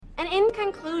in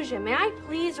conclusion, may I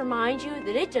please remind you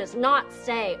that it does not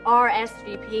say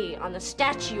RSVP on the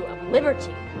Statue of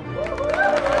Liberty.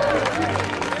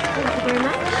 Thank you very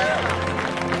much.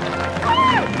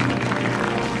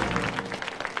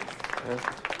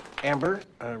 Amber,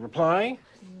 reply?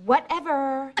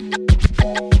 Whatever.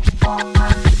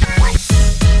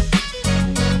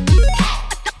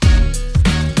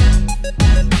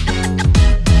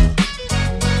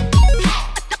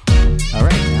 All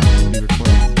right, now we'll be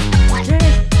recording.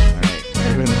 Okay. All right,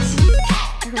 we're doing this.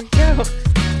 There we go.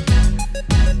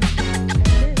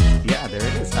 Yeah, there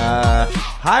it is.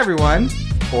 Hi everyone,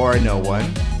 or no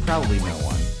one, probably no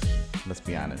one. Let's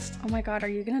be honest. Oh my god, are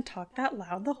you gonna talk that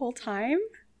loud the whole time?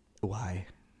 Why?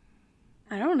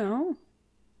 I don't know.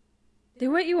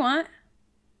 Do what you want.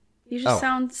 You just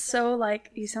sound so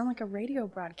you sound like a radio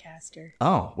broadcaster.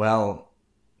 Oh, well,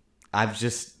 I'm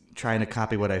just trying to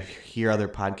copy what I hear other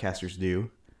podcasters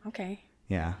do. Okay.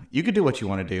 Yeah, you could do what you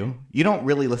want to do. You don't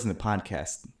really listen to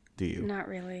podcasts, do you? Not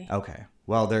really. Okay.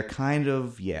 Well, they're kind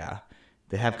of,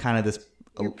 they have kind of this...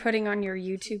 You're putting on your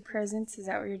YouTube presence? Is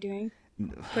that what you're doing?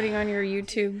 Putting on your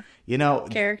YouTube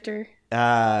character?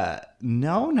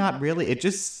 No, not really. It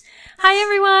just... Hi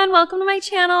everyone, welcome to my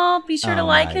channel. Be sure to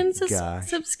like and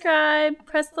subscribe.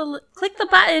 Click the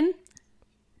button.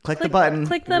 Click the button.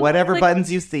 Whatever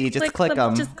buttons you see, just click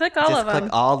them. Just click all of them.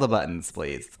 Click all the buttons,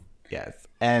 please. Yes.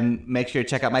 And make sure to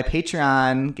check out my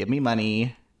Patreon. Give me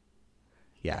money.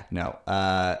 Yeah, no.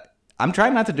 I'm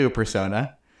trying not to do a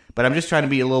persona, but I'm just trying to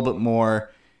be a little bit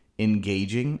more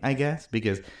engaging, I guess,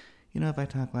 because... if I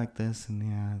talk like this and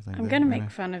it's like I'm going to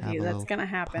make fun of you. That's going to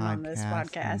happen on this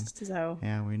podcast. So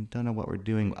yeah, we don't know what we're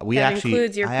doing.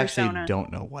 Includes your I persona. actually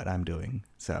don't know what I'm doing.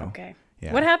 So okay.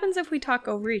 Yeah. What happens if we talk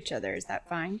over each other? Is that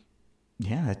fine?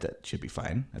 Yeah, that should be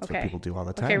fine. That's what people do all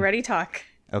the time. Okay, ready, talk.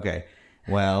 Okay.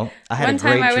 Well, I had One a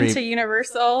great time I dream. went to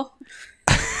Universal.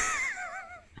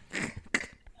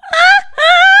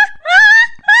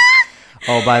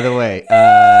 Oh, by the way,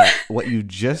 what you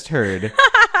just heard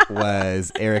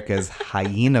was Arika's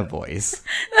hyena voice.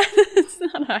 It's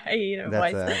not a hyena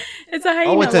voice. It's a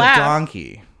hyena it's laugh. a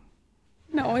donkey.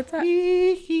 No, it's a...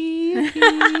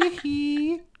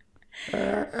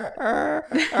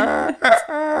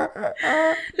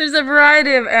 There's a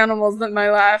variety of animals that my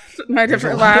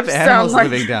different laughs sound like.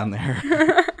 Living down there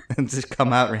and just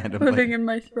come out randomly. Living in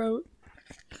my throat.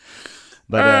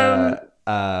 But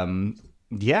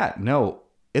yeah, no,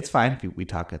 it's fine if we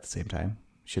talk at the same time.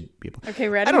 Should be able. Okay,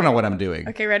 ready? I don't know what I'm doing.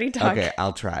 Okay, ready? Talk. Okay,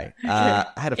 I'll try. Okay. I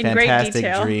had a fantastic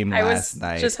dream last night.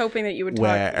 I was just hoping that you would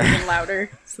talk even louder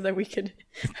so that we could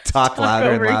talk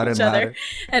louder and louder and louder.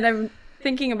 And I'm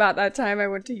thinking about that time I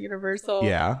went to Universal.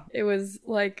 Yeah. It was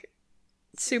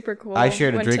super cool. I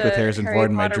shared a drink with Harrison Ford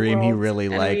in my dream. World, he really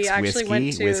likes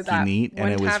whiskey neat,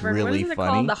 and it was really funny.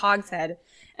 Called the Hogshead,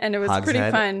 and it was pretty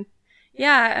fun.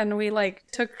 Yeah, and we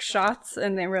took shots,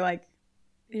 and they were like,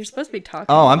 "You're supposed to be talking."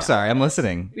 Oh, I'm sorry. I'm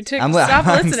listening. Stop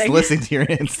listening. I'm listening to your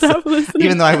hints. Stop listening.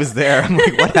 Even though I was there, I'm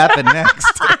like, what happened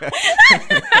next?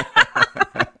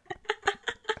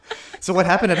 So what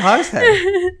happened at Hogshead?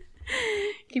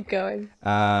 Keep going.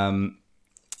 Yeah,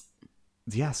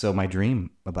 so my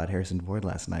dream about Harrison Ford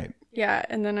last night. Yeah,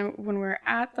 and then when we were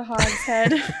at the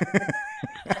Hogshead...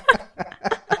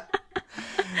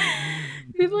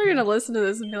 People are going to listen to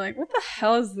this and be like, what the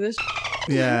hell is this?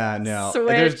 Yeah, no. Switch.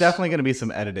 There's definitely going to be some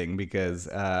editing because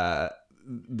I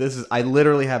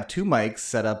literally have two mics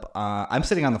set up. I'm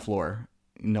sitting on the floor.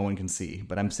 No one can see,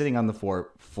 but I'm sitting on the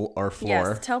floor.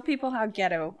 Yes, tell people how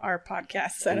ghetto our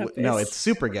podcast setup is. No, it's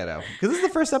super ghetto because this is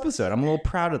the first episode. I'm a little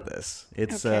proud of this.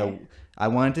 It's I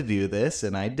wanted to do this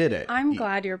and I did it. I'm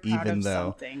glad you're proud of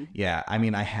something. Yeah, I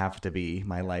mean, I have to be.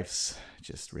 My life's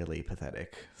just really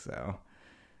pathetic, so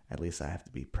at least I have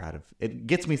to be proud of. It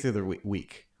gets me through the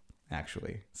week,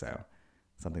 actually. So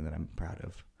something that I'm proud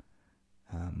of.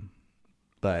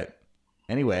 But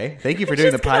anyway, thank you for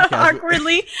doing the podcast.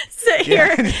 Awkwardly sit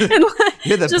here and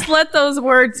just let those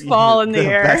words fall in the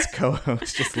air. Best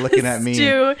co-host, just looking at me.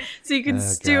 So you can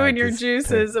stew in your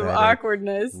juices of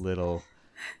awkwardness.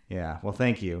 Yeah. Well,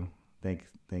 thank you.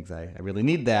 Thanks. I really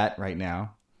need that right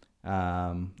now.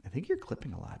 I think you're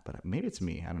clipping a lot, but maybe it's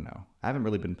me. I don't know. I haven't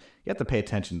really been. You have to pay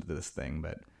attention to this thing,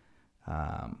 but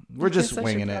we're just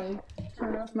winging it.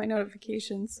 Turn off my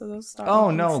notifications so those stop. Oh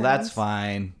no, that's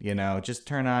fine. Just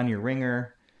turn on your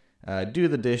ringer, do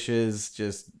the dishes.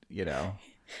 Just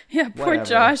Yeah, poor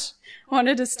Josh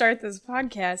wanted to start this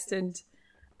podcast, and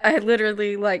I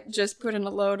literally just put in a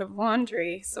load of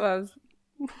laundry, so I was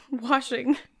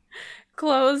washing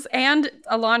clothes and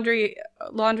a laundry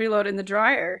load in the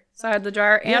dryer. So I had the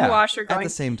dryer and washer going at the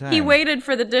same time. He waited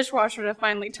for the dishwasher to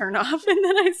finally turn off, and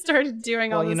then I started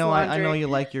doing all this laundry. I know you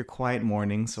like your quiet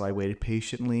mornings, so I waited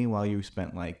patiently while you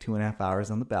spent like 2.5 hours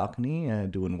on the balcony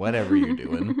doing whatever you're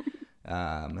doing.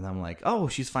 And I'm like, oh,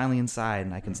 she's finally inside,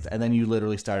 and I can. And then you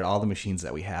literally started all the machines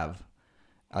that we have,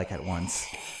 like at once.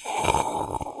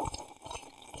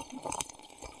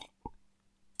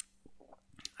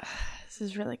 This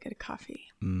is really good coffee.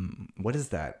 What is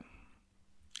that?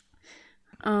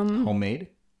 Homemade?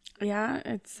 Yeah,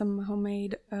 it's some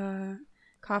homemade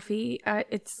coffee.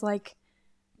 It's like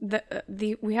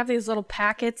we have these little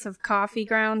packets of coffee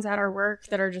grounds at our work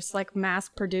that are just like mass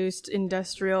produced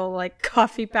industrial like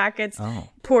coffee packets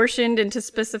portioned into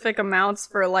specific amounts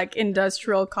for like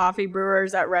industrial coffee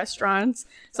brewers at restaurants.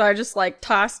 So I just like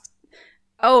tossed.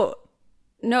 Oh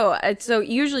no! So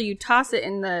usually you toss it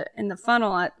in the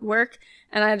funnel at work,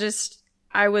 and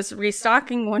I was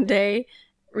restocking one day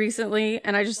recently,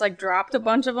 and I just like dropped a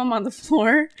bunch of them on the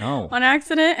floor on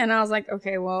accident, and I was like,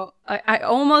 okay, well, I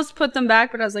almost put them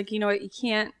back, but I was like, you know what, you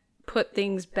can't put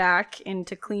things back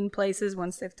into clean places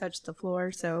once they've touched the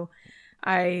floor, so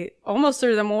I almost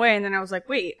threw them away, and then I was like,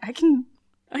 wait, I can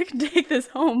take this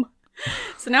home.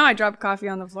 So now I drop coffee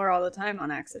on the floor all the time on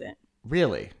accident.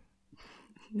 Really?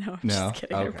 No, I'm just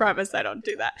kidding. Okay. I promise I don't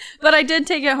do that. But I did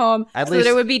take it home so that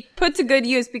it would be put to good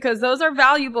use, because those are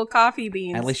valuable coffee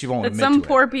beans. At least you won't that admit some to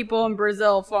poor it. people in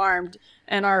Brazil farmed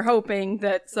and are hoping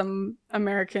that some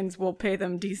Americans will pay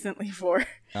them decently for.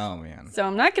 Oh, man. So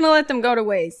I'm not going to let them go to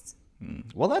waste.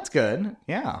 Well, that's good.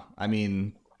 Yeah. I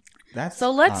mean, that's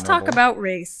So let's honorable. talk about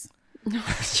race. No,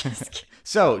 just kidding.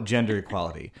 So, gender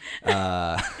equality.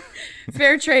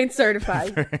 Fair trade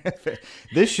certified.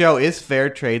 This show is fair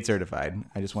trade certified.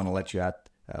 I just want to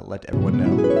let everyone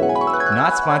know.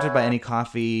 Not sponsored by any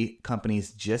coffee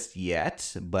companies just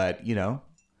yet, but, you know,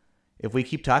 if we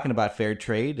keep talking about fair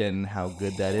trade and how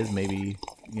good that is, maybe,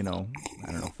 you know,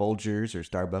 I don't know, Folgers or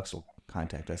Starbucks will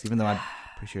contact us, even though I'm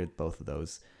pretty sure both of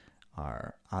those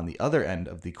are on the other end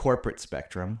of the corporate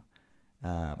spectrum.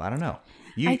 I don't know.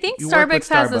 I think Starbucks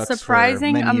has a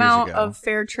surprising amount of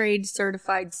fair trade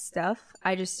certified stuff.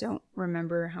 I just don't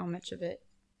remember how much of it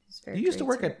is fair trade. You used to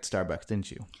work at Starbucks, didn't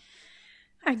you?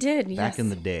 I did, yes. Back in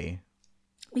the day.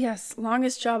 Yes,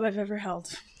 longest job I've ever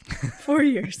held. 4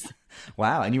 years.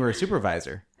 Wow, and you were a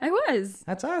supervisor. I was.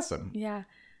 That's awesome. Yeah.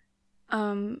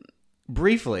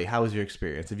 Briefly, how was your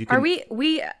experience? If you can... we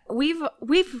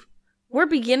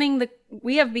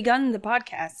have begun the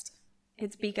podcast.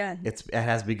 It's begun. It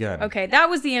has begun. Okay, that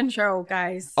was the intro,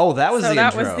 guys. Oh, that was the intro.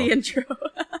 So that was the intro.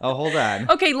 Oh, hold on.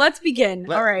 Okay, let's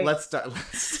begin. All right. Let's start.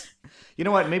 You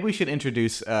know what? Maybe we should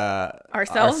introduce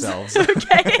ourselves.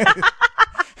 Okay.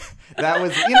 That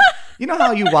was you know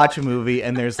how you watch a movie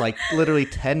and there's like literally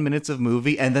 10 minutes of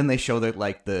movie and then they show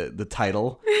the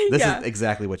title. This is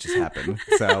exactly what just happened.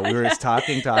 So we were just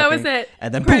talking. That was it.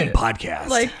 And then boom, podcast.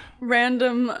 Like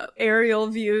random aerial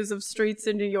views of streets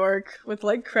in New York with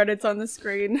like credits on the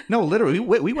screen. No, literally,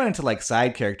 we went into like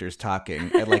side characters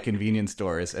talking at like convenience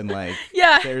stores and like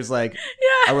there's like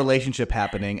a relationship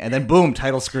happening and then boom,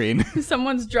 title screen.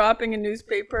 Someone's dropping a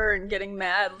newspaper and getting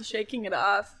mad, shaking it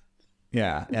off.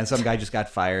 Yeah, and some guy just got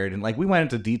fired, and like we went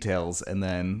into details, and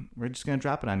then we're just gonna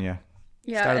drop it on you.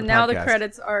 Yeah, and now the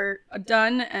credits are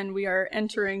done, and we are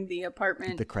entering the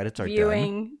apartment. The credits are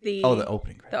viewing done. The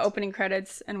opening credits. The opening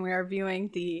credits, and we are viewing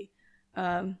the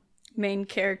main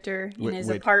character in his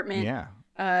apartment.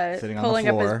 Yeah, sitting on pulling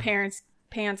the floor. up his parents'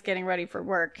 pants, getting ready for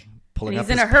work. Pulling and up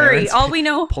he's in a hurry. All we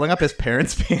know. Pulling up his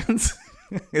parents' pants.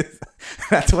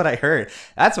 That's what I heard.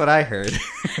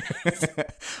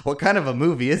 What kind of a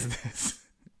movie is this?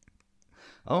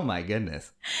 Oh my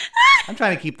goodness. I'm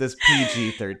trying to keep this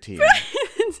PG-13.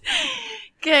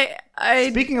 Okay.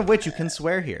 Speaking of which, you can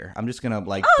swear here. I'm just going to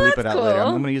like bleep it out cool. later.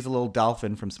 I'm going to use a little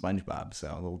dolphin from SpongeBob.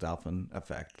 So a little dolphin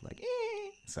effect. Like,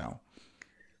 so.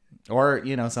 Or,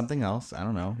 you know, something else. I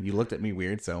don't know. You looked at me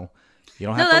weird, so... You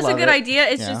don't have to that's love a good it. idea.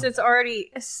 It's just it's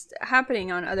already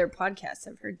happening on other podcasts.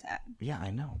 I've heard that. Yeah,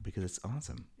 I know, because it's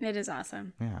awesome. It is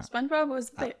awesome. Yeah. SpongeBob was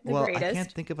the greatest. I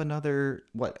can't think of another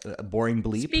a boring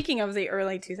bleep. Speaking of the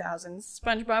early 2000s,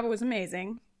 SpongeBob was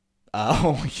amazing.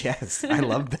 Oh yes, I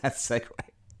love that segue.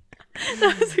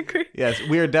 That was a great. Yes,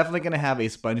 we are definitely going to have a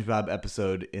SpongeBob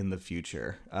episode in the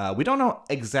future. We don't know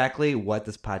exactly what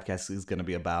this podcast is going to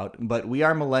be about, but we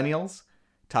are millennials.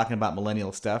 Talking about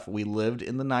millennial stuff. We lived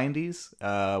in the 90s.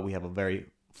 We have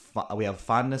we have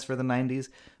fondness for the 90s,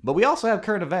 but we also have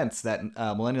current events that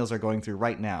millennials are going through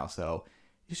right now. So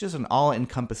it's just an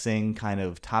all-encompassing kind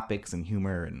of topics and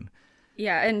humor and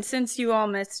Yeah, and since you all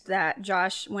missed that,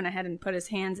 Josh went ahead and put his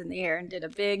hands in the air and did a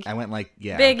big, I went like,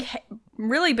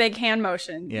 really big hand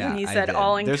motion when he said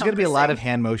all encompassing. There's going to be a lot of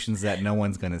hand motions that no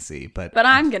one's going to see, but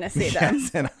I'm going to see them,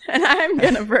 and I'm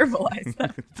going to verbalize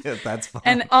them. That's fine.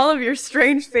 And all of your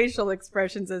strange facial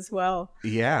expressions as well.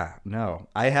 Yeah, no,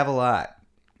 I have a lot.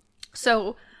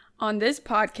 So on this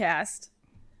podcast,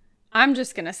 I'm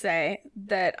just going to say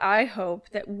that I hope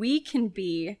that we can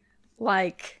be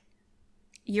like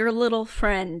your little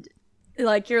friend,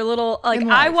 like your little, like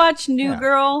I watch New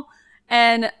Girl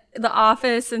and The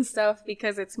Office and stuff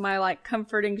because it's my like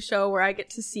comforting show where I get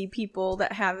to see people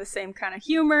that have the same kind of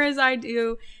humor as I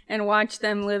do and watch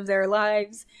them live their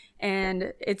lives.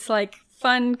 And it's like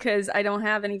fun because I don't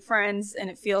have any friends and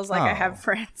it feels like I have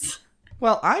friends.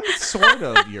 Well, I'm sort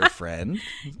of your friend.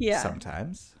 Yeah.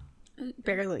 Sometimes.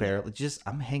 Barely. Just,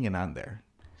 I'm hanging on there.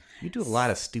 You do a lot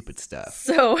of stupid stuff.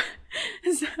 So.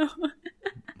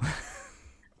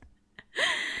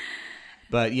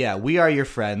 But yeah, we are your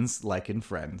friends, like in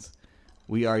Friends.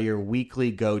 We are your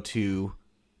weekly go-to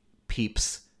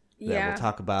peeps that will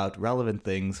talk about relevant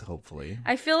things, hopefully.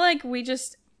 I feel like we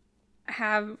just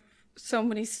have so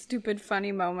many stupid,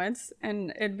 funny moments,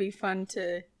 and it'd be fun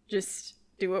to just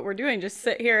do what we're doing. Just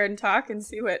sit here and talk and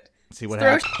see what happens.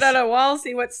 Throw shit at a wall,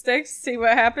 see what sticks, see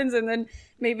what happens, and then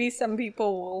maybe some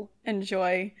people will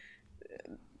enjoy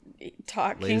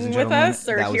talking with us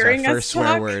or hearing us talk.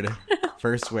 That was our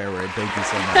first swear word. Thank you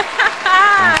so much.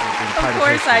 Of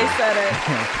course I said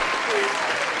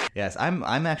it. Yes, I'm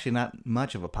actually not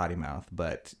much of a potty mouth,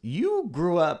 but you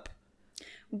grew up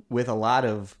with a lot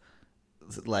of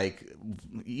like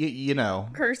you know,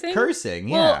 cursing,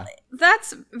 yeah. Well,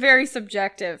 that's very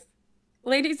subjective.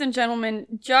 Ladies and gentlemen,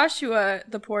 Joshua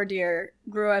the poor dear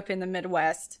grew up in the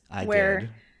Midwest where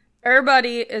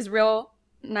everybody is real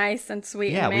nice and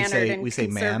sweet and mannered and we say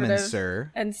ma'am and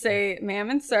sir. And say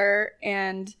ma'am and sir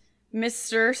and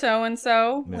Mr.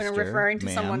 So-and-so when referring to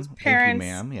someone's parents. Thank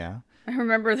you, ma'am, yeah. I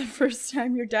remember the first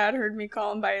time your dad heard me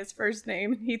call him by his first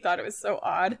name. He thought it was so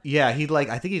odd. Yeah, I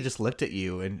think he just looked at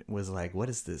you and was like, what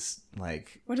is this,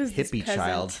 like, what is hippie this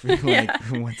child?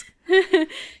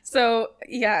 So,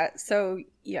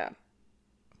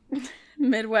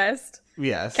 Midwest.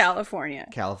 Yes. California.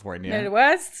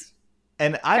 Midwest.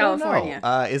 And I don't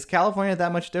know. Is California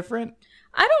that much different?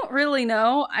 I don't really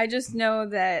know. I just know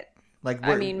that. Like,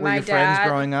 were your friends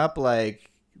growing up like,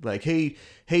 hey,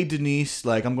 Denise,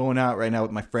 like, I'm going out right now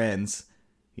with my friends,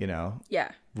 you know?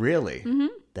 Yeah. Really? Mm-hmm.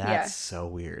 That's so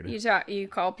weird. You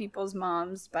call people's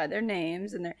moms by their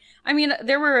names, and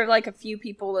there were like a few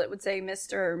people that would say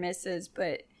Mr. or Mrs.,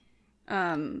 but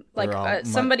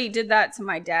somebody did that to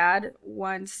my dad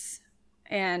once,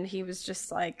 and he was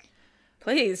just like,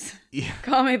 please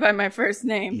call me by my first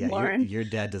name, Lauren. Your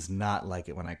dad does not like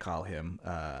it when I call him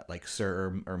like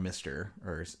sir or Mr.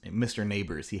 or Mr.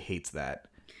 Neighbors. He hates that.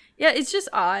 Yeah, it's just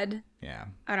odd. Yeah.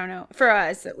 I don't know. For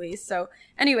us, at least. So,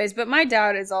 anyways, but my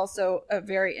dad is also a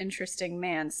very interesting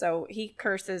man. So he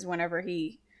curses whenever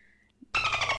he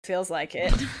feels like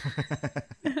it.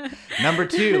 Number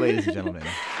 2, ladies and gentlemen.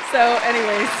 So,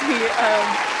 anyways,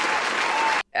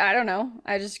 I don't know.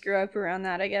 I just grew up around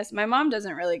that, I guess. My mom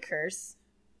doesn't really curse,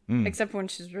 except when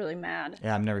she's really mad.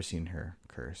 Yeah, I've never seen her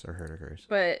curse or heard her curse.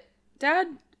 But Dad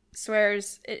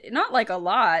swears, not like a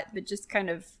lot, but just kind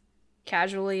of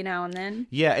casually now and then.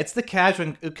 Yeah, it's the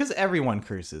casual, because everyone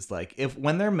curses. Like,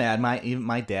 when they're mad, even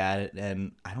my dad,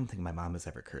 and I don't think my mom has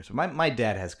ever cursed, but my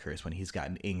dad has cursed when he's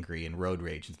gotten angry and road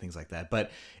rage and things like that. But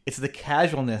it's the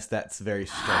casualness that's very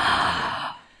striking to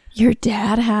me. Your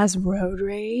dad has road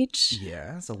rage?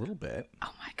 Yes, a little bit.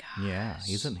 Oh my god. Yeah,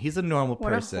 he's a normal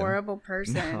person. What a horrible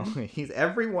person. No,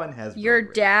 everyone has Your road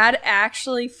rage. Dad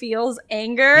actually feels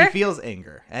anger? He feels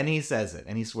anger, and he says it,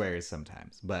 and he swears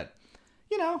sometimes. But,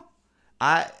 you know,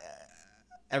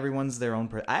 everyone's their own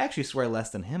person. I actually swear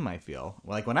less than him, I feel.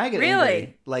 Like, when I get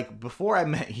angry, like, before I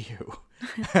met you,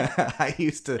 I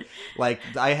used to, like,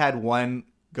 I had one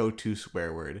go-to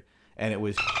swear word, and it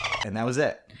was and that was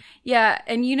it. Yeah,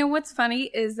 and you know what's funny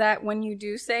is that when you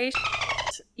do say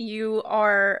you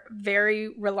are very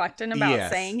reluctant about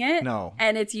saying it. No.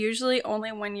 And it's usually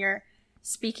only when you're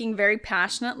speaking very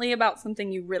passionately about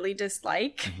something you really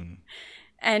dislike. Mm-hmm.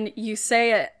 And you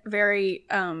say it very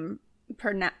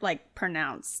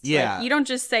pronounced. Yeah. Like, you don't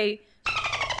just say,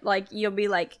 like, you'll be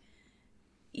like,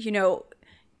 you know,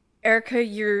 Arika,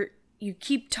 you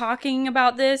keep talking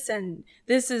about this and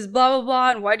this is blah, blah,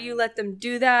 blah. And why do you let them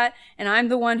do that? And I'm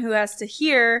the one who has to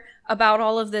hear about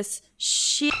all of this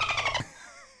shit.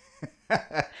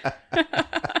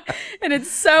 And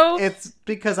it's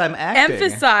because I'm acting.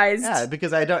 emphasized. Yeah,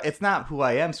 because I don't. It's not who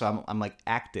I am, so I'm like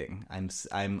acting.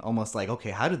 I'm almost like, okay,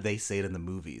 how did they say it in the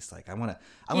movies? Like I want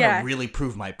to really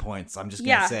prove my points. So I'm just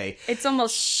gonna say it's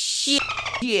almost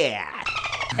yeah.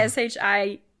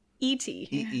 SHIET.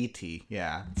 EET.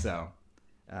 Yeah. So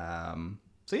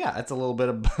yeah, that's a little bit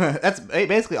of that's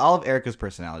basically all of Arika's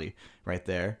personality right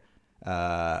there.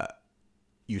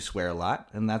 You swear a lot,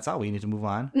 and that's all. We need to move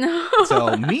on. No.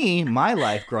 So my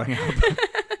life growing up.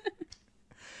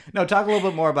 No, talk a little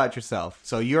bit more about yourself.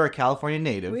 So you're a California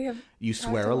native. You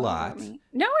swear a lot.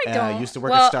 No, I don't. Used to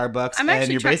work at Starbucks,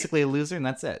 and you're basically a loser, and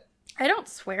that's it. I don't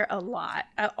swear a lot,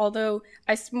 although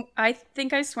I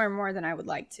think I swear more than I would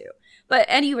like to. But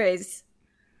anyways,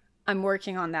 I'm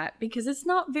working on that because it's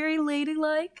not very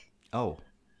ladylike. Oh,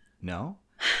 no?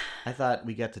 I thought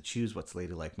we got to choose what's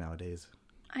ladylike nowadays.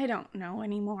 I don't know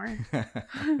anymore.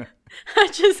 I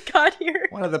just got here.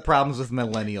 One of the problems with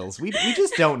millennials, we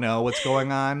just don't know what's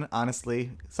going on,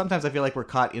 honestly. Sometimes I feel like we're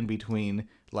caught in between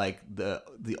like the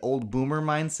old boomer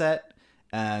mindset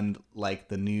and like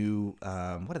the new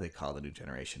what do they call the new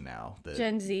generation now? The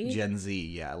Gen Z. Gen Z,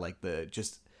 yeah, like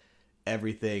just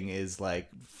everything is like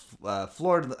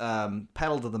floored,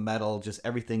 pedal to the metal. Just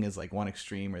everything is like one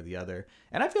extreme or the other.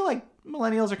 And I feel like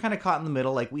millennials are kind of caught in the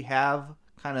middle. Like we have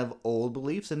kind of old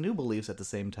beliefs and new beliefs at the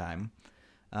same time,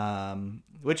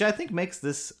 which I think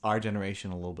makes our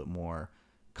generation a little bit more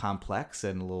complex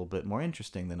and a little bit more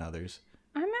interesting than others.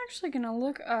 I'm actually going to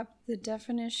look up the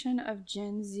definition of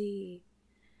Gen Z.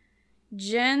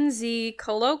 Gen Z,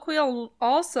 colloquially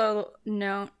also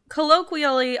known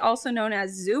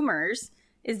as Zoomers,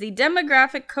 is the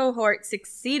demographic cohort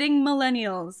succeeding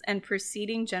millennials and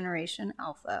preceding Generation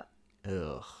Alpha.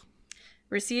 Ugh.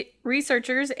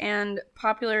 Researchers and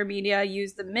popular media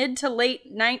use the mid to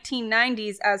late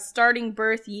 1990s as starting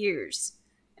birth years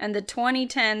and the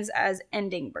 2010s as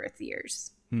ending birth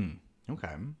years.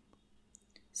 Okay.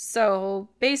 So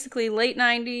basically late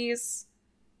 90s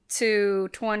to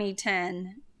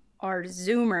 2010 are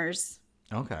Zoomers.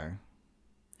 Okay.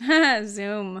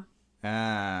 Zoom.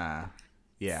 Yeah.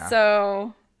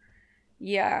 So,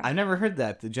 yeah. I've never heard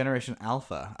that. The Generation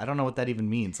Alpha. I don't know what that even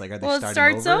means. Like, are they starting over?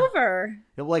 Well, it starts over.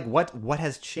 Like, what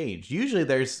has changed? Usually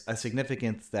there's a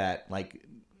significance that, like,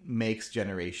 makes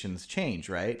generations change,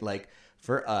 right? Like,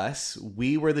 for us,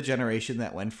 we were the generation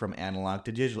that went from analog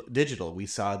to digital. We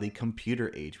saw the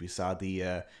computer age. We saw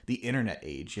the internet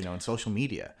age, and social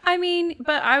media. I mean,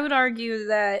 but I would argue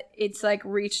that it's, like,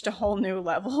 reached a whole new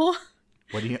level.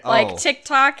 What do you... Like,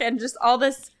 TikTok and just all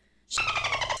this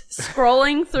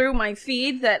scrolling through my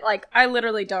feed that, like, I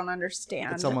literally don't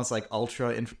understand. It's almost like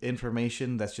ultra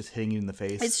information that's just hitting you in the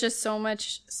face. It's just so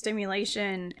much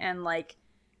stimulation and, like,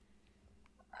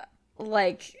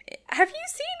 have you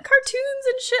seen cartoons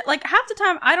and shit? Like, half the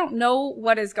time, I don't know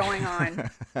what is going on.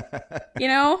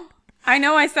 I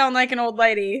know I sound like an old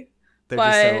lady. They're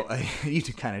but just so, you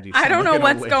kind of do. I don't know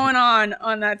what's going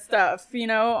on that stuff,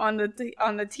 on the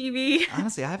TV.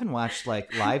 Honestly, I haven't watched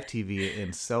like live TV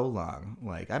in so long.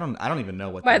 Like I don't even know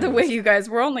what. By the way, you guys,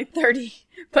 we're only 30,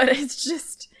 but it's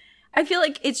just, I feel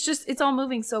like it's all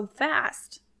moving so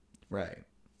fast. Right.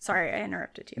 Sorry, I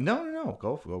interrupted you. No,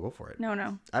 go for it.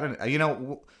 No. I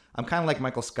don't. I'm kind of like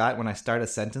Michael Scott. When I start a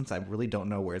sentence, I really don't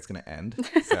know where it's going to end.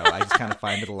 So I just kind of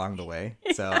find it along the way.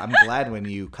 So I'm glad when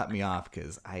you cut me off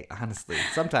because I honestly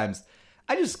sometimes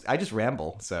I just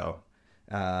ramble. So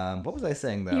what was I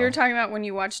saying though? You were talking about when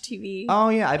you watch TV. Oh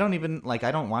yeah, I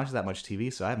don't watch that much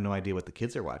TV, so I have no idea what the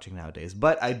kids are watching nowadays.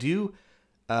 But I do.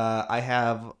 I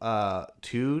have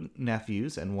 2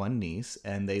 nephews and 1 niece,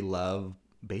 and they love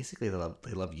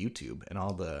YouTube and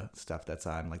all the stuff that's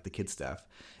on, like the kids stuff,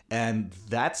 and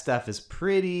that stuff is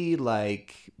pretty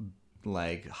like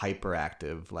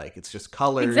hyperactive. Like it's just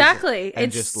colors. Exactly.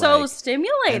 It's just so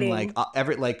stimulating.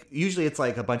 And usually it's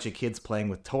like a bunch of kids playing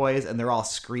with toys, and they're all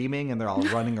screaming and they're all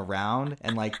running around,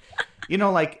 and like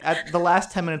at the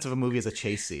last 10 minutes of a movie is a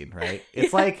chase scene, right?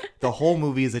 It's like the whole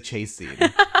movie is a chase scene,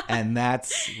 and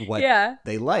that's what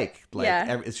they like.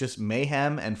 It's just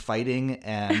mayhem and fighting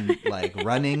and like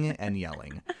running and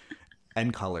yelling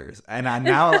and colors. And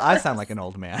I sound like an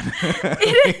old man.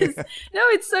 It is. No,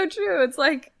 it's so true. It's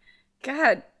like,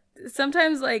 God,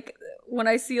 sometimes like when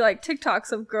I see like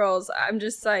TikToks of girls, I'm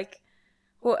just like,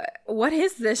 what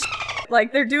is this?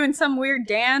 Like they're doing some weird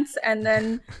dance and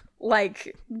then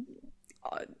like,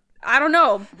 I don't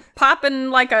know, popping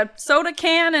like a soda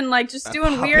can and like just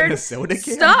doing weird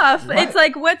stuff. What? It's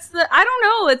like, I don't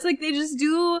know. It's like they just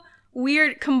do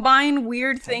combine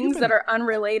weird things that are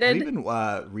unrelated. Have you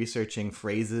been researching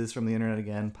phrases from the internet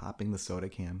again? Popping the soda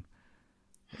can.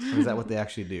 Or is that what they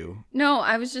actually do? No,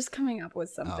 I was just coming up with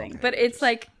something. Okay. But it's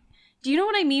like, do you know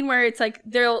what I mean? Where it's like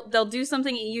they'll do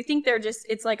something. You think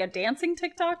it's like a dancing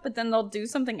TikTok, but then they'll do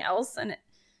something else,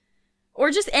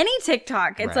 or just any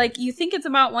TikTok. It's like you think it's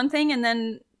about one thing, and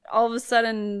then all of a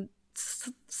sudden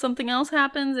something else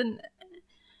happens, and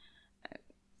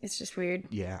it's just weird.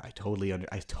 Yeah, I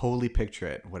totally picture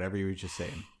it. Whatever you were just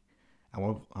saying.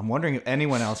 I'm wondering if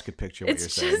anyone else could picture what you're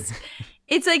saying.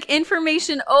 It's like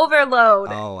information overload.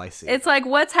 Oh, I see. It's like,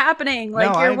 what's happening?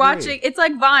 Like, you're watching, it's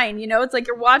like Vine, it's like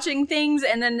you're watching things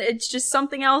and then it's just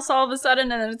something else all of a sudden,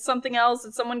 and then it's something else.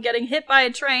 It's someone getting hit by a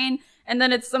train, and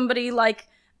then it's somebody like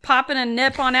popping a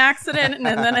nip on accident, and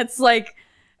then it's like,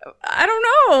 I don't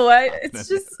know. It's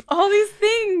just all these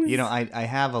things. I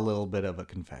have a little bit of a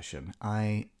confession.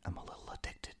 I am a little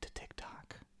addicted to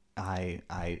TikTok. I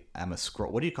am a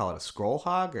scroll. What do you call it? A scroll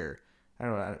hog? Or I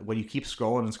don't know. When you keep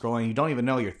scrolling and scrolling, you don't even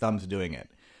know your thumb's doing it,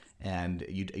 and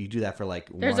you do that for like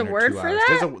There's 1 a or word 2 for hours.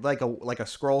 that? There's like a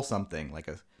scroll something, like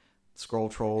a scroll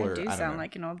troll. I don't sound know.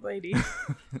 like an old lady.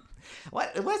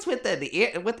 What's with with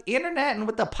the internet and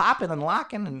with the popping and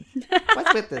locking, and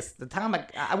what's with this?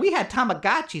 We had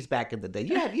Tamagotchis back in the day.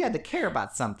 You had to care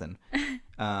about something.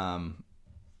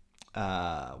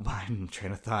 My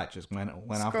train of thought just went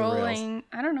off the rails. Scrolling.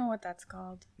 I don't know what that's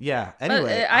called. Yeah.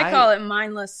 Anyway, I call it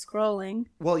mindless scrolling.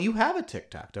 Well, you have a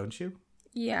TikTok, don't you?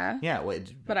 Yeah. Yeah.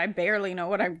 Wait, but I barely know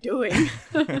what I'm doing.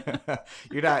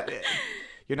 You're not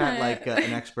like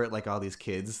an expert like all these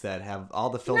kids that have all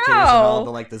the filters and all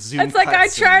the like the zoom. It's like I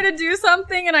try to do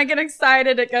something and I get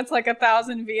excited. It gets like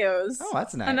 1,000 views. Oh,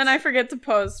 that's nice. And then I forget to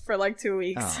post for like 2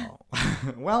 weeks.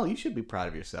 Oh, well, you should be proud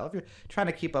of yourself. You're trying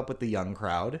to keep up with the young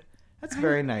crowd. That's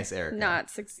very nice, Arika. Not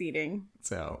succeeding.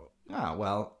 So,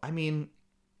 well, I mean,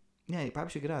 yeah, you probably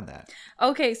should get on that.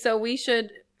 Okay, so we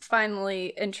should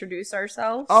finally introduce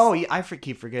ourselves. Oh, yeah, I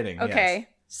keep forgetting. Okay, yes.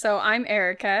 So I'm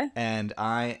Arika. And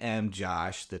I am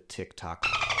Josh, the TikTok.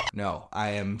 No,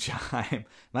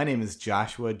 my name is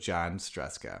Joshua John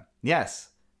Streska. Yes,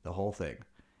 the whole thing.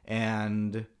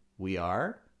 And we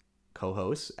are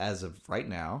co-hosts as of right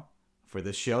now for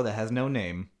this show that has no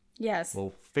name. Yes.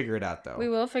 We'll figure it out, though. We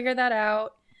will figure that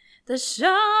out. The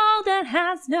show that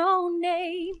has no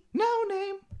name. No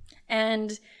name.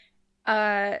 And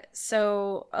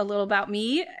so a little about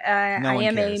me. I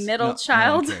am cares. a middle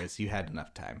child. No one cares. You had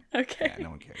enough time. Okay. Yeah, no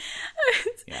one cares.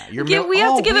 Yeah, we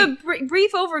have to give a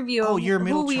brief overview of you're a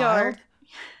middle who we child? are.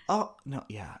 Oh, no.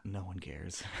 Yeah, no one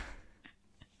cares.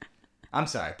 I'm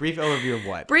sorry. Brief overview of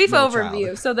what? Brief middle overview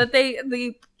child. so that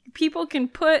the people can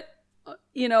put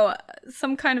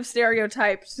some kind of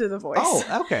stereotype to the voice.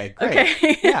 Oh, okay, great.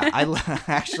 Okay. Yeah,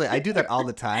 I do that all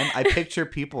the time. I picture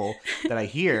people that I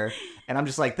hear, and I'm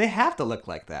just like, they have to look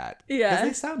like that. Yeah. Because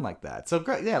they sound like that. So,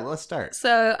 great. Yeah, let's start.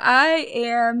 So, I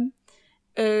am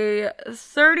a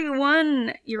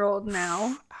 31-year-old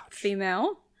now,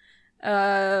 female.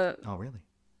 Oh, really?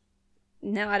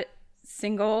 Not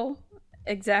single,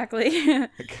 exactly.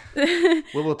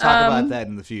 We'll talk about that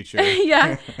in the future.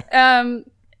 Yeah.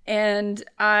 And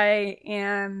I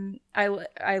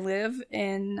live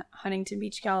in Huntington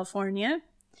Beach, California.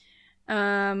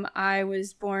 I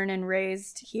was born and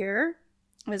raised here,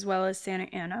 as well as Santa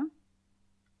Ana.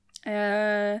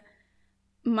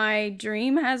 My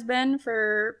dream has been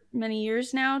for many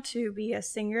years now to be a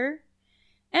singer,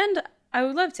 and I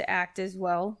would love to act as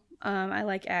well. I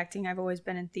like acting. I've always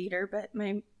been in theater, but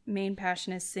my main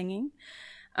passion is singing.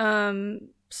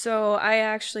 So I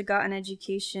actually got an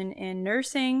education in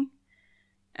nursing,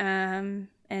 and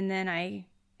then I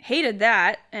hated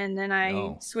that, and then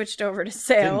I switched over to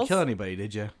sales. Didn't kill anybody,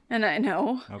 did you? And I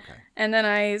know. Okay. And then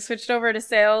I switched over to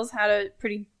sales, had a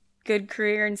pretty good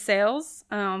career in sales,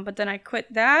 but then I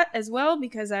quit that as well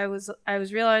because I was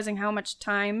realizing how much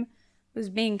time was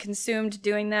being consumed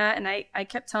doing that, and I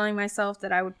kept telling myself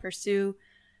that I would pursue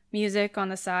music on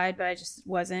the side, but I just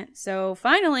wasn't. So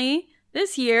finally,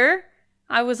 this year,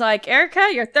 I was like,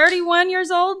 Arika, you're 31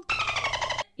 years old.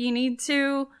 You need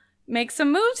to make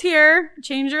some moves here.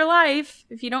 Change your life.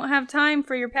 If you don't have time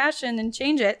for your passion, then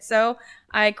change it. So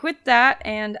I quit that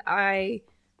and I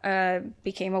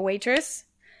became a waitress.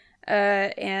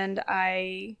 And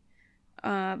I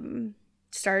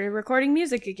started recording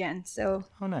music again. So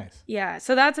Oh, nice. yeah,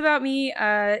 so that's about me.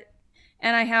 And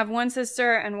I have one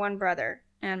sister and one brother.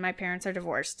 And my parents are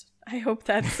divorced. I hope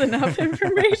that's enough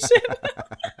information.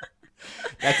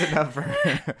 That's enough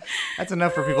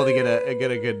for people to get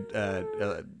a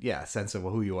good sense of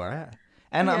who you are.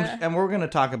 And and we're going to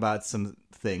talk about some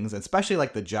things, especially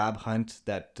like the job hunt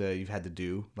that you've had to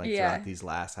do throughout these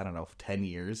last 10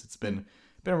 years. It's been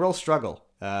a real struggle.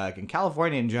 In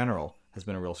California in general has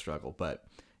been a real struggle, but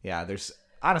yeah, there's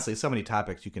honestly, so many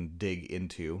topics you can dig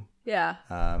into. Yeah.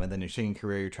 And then your singing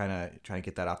career, you're trying to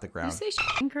get that off the ground. Did you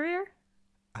say career?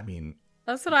 I mean,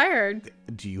 that's what I heard.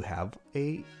 Do you have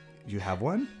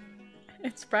one?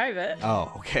 It's private.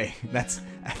 Oh, okay.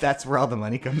 That's where all the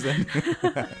money comes in.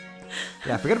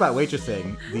 Yeah, forget about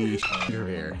waitressing. The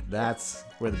career. That's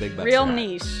where the big bucks Real are at.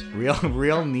 niche.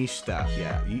 Real niche stuff.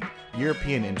 Yeah,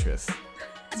 European interests.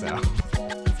 So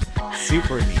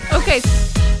super niche. Okay.